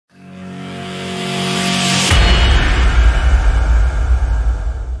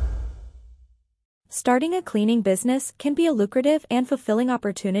Starting a cleaning business can be a lucrative and fulfilling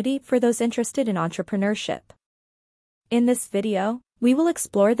opportunity for those interested in entrepreneurship. In this video, we will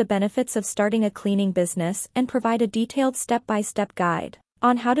explore the benefits of starting a cleaning business and provide a detailed step-by-step guide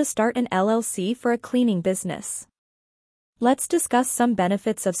on how to start an LLC for a cleaning business. Let's discuss some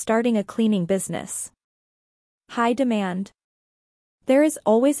benefits of starting a cleaning business. High demand. There is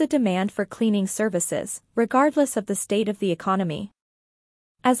always a demand for cleaning services, regardless of the state of the economy.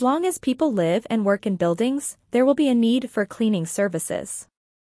 As long as people live and work in buildings, there will be a need for cleaning services.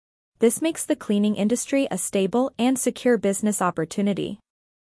 This makes the cleaning industry a stable and secure business opportunity.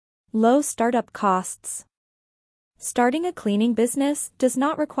 Low startup costs. Starting a cleaning business does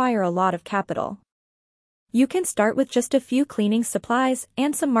not require a lot of capital. You can start with just a few cleaning supplies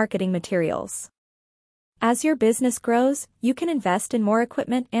and some marketing materials. As your business grows, you can invest in more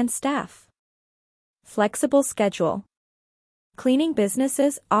equipment and staff. Flexible schedule. Cleaning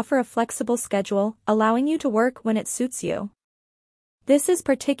businesses offer a flexible schedule, allowing you to work when it suits you. This is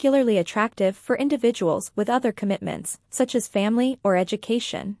particularly attractive for individuals with other commitments, such as family or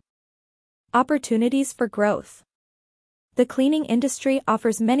education. Opportunities for growth. The cleaning industry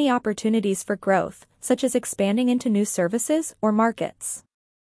offers many opportunities for growth, such as expanding into new services or markets.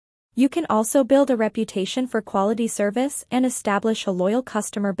 You can also build a reputation for quality service and establish a loyal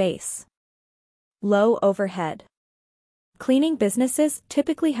customer base. Low overhead. Cleaning businesses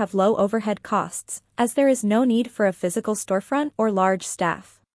typically have low overhead costs, as there is no need for a physical storefront or large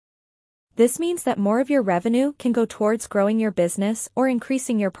staff. This means that more of your revenue can go towards growing your business or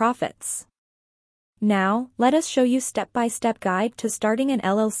increasing your profits. Now, let us show you a step-by-step guide to starting an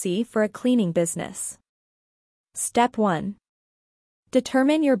LLC for a cleaning business. Step 1.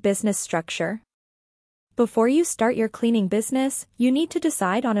 Determine your business structure. Before you start your cleaning business, you need to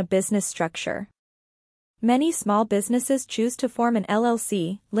decide on a business structure. Many small businesses choose to form an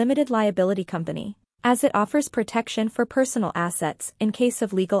LLC, limited liability company, as it offers protection for personal assets in case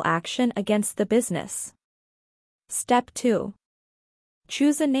of legal action against the business. Step 2.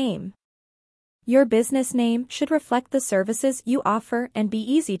 Choose a name. Your business name should reflect the services you offer and be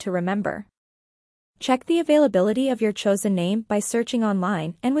easy to remember. Check the availability of your chosen name by searching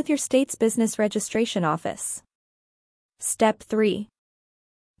online and with your state's business registration office. Step 3.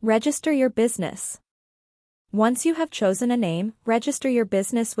 Register your business. Once you have chosen a name, register your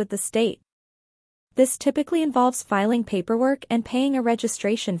business with the state. This typically involves filing paperwork and paying a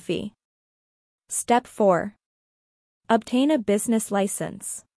registration fee. Step 4. Obtain a business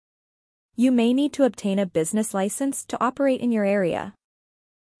license. You may need to obtain a business license to operate in your area.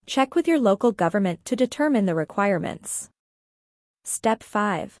 Check with your local government to determine the requirements. Step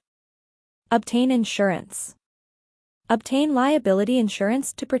 5. Obtain insurance. Obtain liability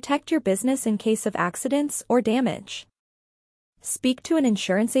insurance to protect your business in case of accidents or damage. Speak to an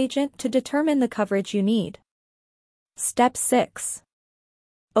insurance agent to determine the coverage you need. Step 6.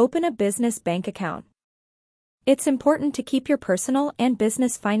 Open a business bank account. It's important to keep your personal and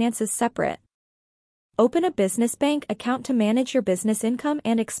business finances separate. Open a business bank account to manage your business income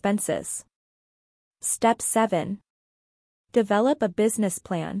and expenses. Step 7. Develop a business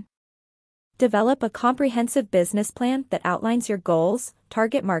plan. Develop a comprehensive business plan that outlines your goals,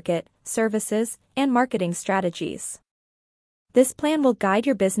 target market, services, and marketing strategies. This plan will guide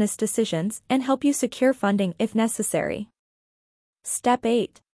your business decisions and help you secure funding if necessary. Step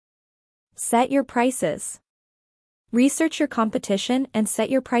 8. Set your prices. Research your competition and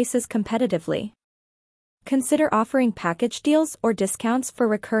set your prices competitively. Consider offering package deals or discounts for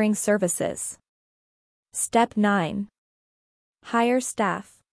recurring services. Step 9. Hire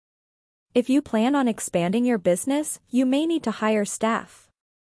staff. If you plan on expanding your business, you may need to hire staff.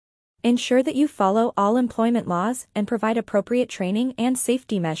 Ensure that you follow all employment laws and provide appropriate training and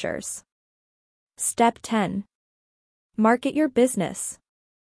safety measures. Step 10. Market your business.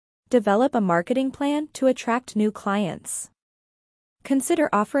 Develop a marketing plan to attract new clients. Consider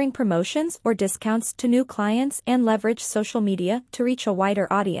offering promotions or discounts to new clients and leverage social media to reach a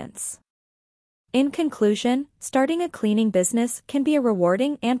wider audience. In conclusion, starting a cleaning business can be a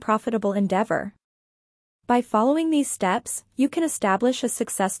rewarding and profitable endeavor. By following these steps, you can establish a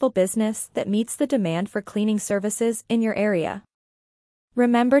successful business that meets the demand for cleaning services in your area.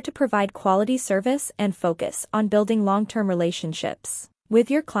 Remember to provide quality service and focus on building long-term relationships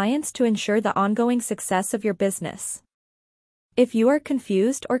with your clients to ensure the ongoing success of your business. If you are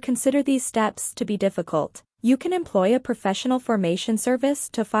confused or consider these steps to be difficult, you can employ a professional formation service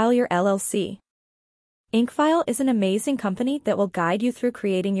to file your LLC. Inkfile is an amazing company that will guide you through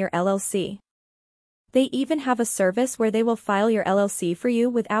creating your LLC. They even have a service where they will file your LLC for you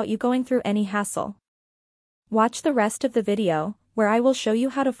without you going through any hassle. Watch the rest of the video, where I will show you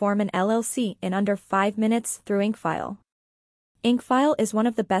how to form an LLC in under 5 minutes through InkFile. InkFile is one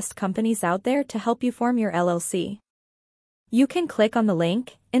of the best companies out there to help you form your LLC. You can click on the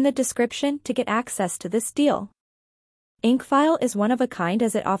link in the description to get access to this deal. InkFile is one of a kind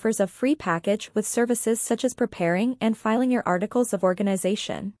as it offers a free package with services such as preparing and filing your articles of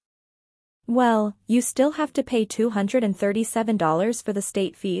organization. Well, you still have to pay $237 for the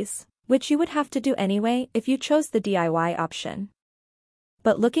state fees, which you would have to do anyway if you chose the DIY option.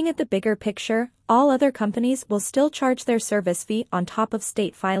 But looking at the bigger picture, all other companies will still charge their service fee on top of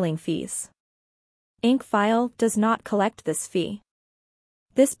state filing fees. InkFile does not collect this fee.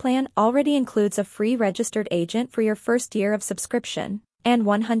 This plan already includes a free registered agent for your first year of subscription, and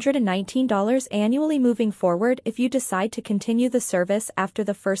 $119 annually moving forward if you decide to continue the service after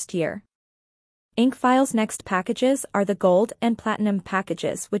the first year. InkFile's next packages are the Gold and Platinum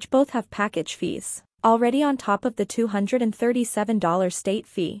packages, which both have package fees, already on top of the $237 state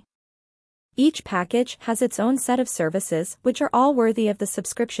fee. Each package has its own set of services which are all worthy of the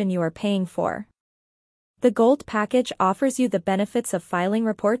subscription you are paying for. The Gold package offers you the benefits of filing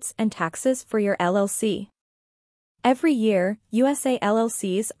reports and taxes for your LLC. Every year, USA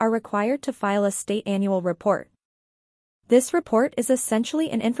LLCs are required to file a state annual report. This report is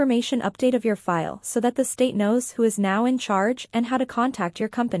essentially an information update of your file so that the state knows who is now in charge and how to contact your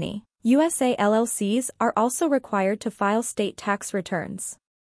company. USA LLCs are also required to file state tax returns.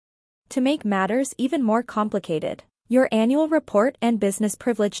 To make matters even more complicated, your annual report and business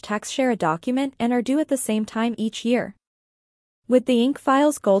privilege tax share a document and are due at the same time each year. With the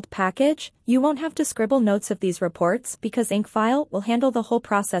InkFile's Gold package, you won't have to scribble notes of these reports because InkFile will handle the whole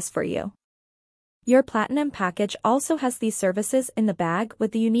process for you. Your Platinum package also has these services in the bag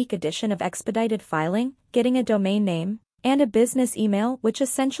with the unique addition of expedited filing, getting a domain name, and a business email which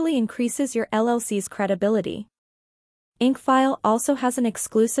essentially increases your LLC's credibility. InkFile also has an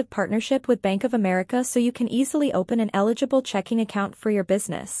exclusive partnership with Bank of America so you can easily open an eligible checking account for your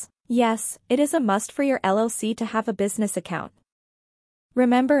business. Yes, it is a must for your LLC to have a business account.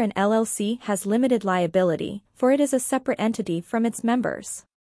 Remember, an LLC has limited liability, for it is a separate entity from its members.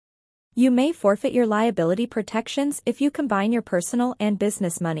 You may forfeit your liability protections if you combine your personal and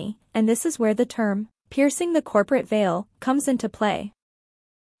business money, and this is where the term, piercing the corporate veil, comes into play.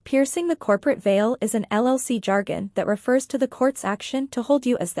 Piercing the corporate veil is an LLC jargon that refers to the court's action to hold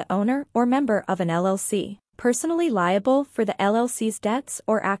you as the owner or member of an LLC, personally liable for the LLC's debts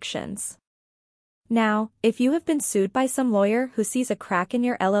or actions. Now, if you have been sued by some lawyer who sees a crack in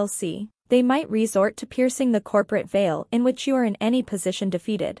your LLC, they might resort to piercing the corporate veil in which you are in any position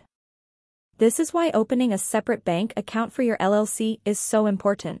defeated. This is why opening a separate bank account for your LLC is so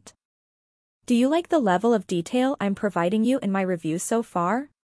important. Do you like the level of detail I'm providing you in my review so far?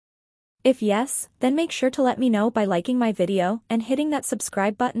 If yes, then make sure to let me know by liking my video and hitting that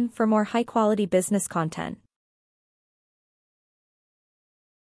subscribe button for more high-quality business content.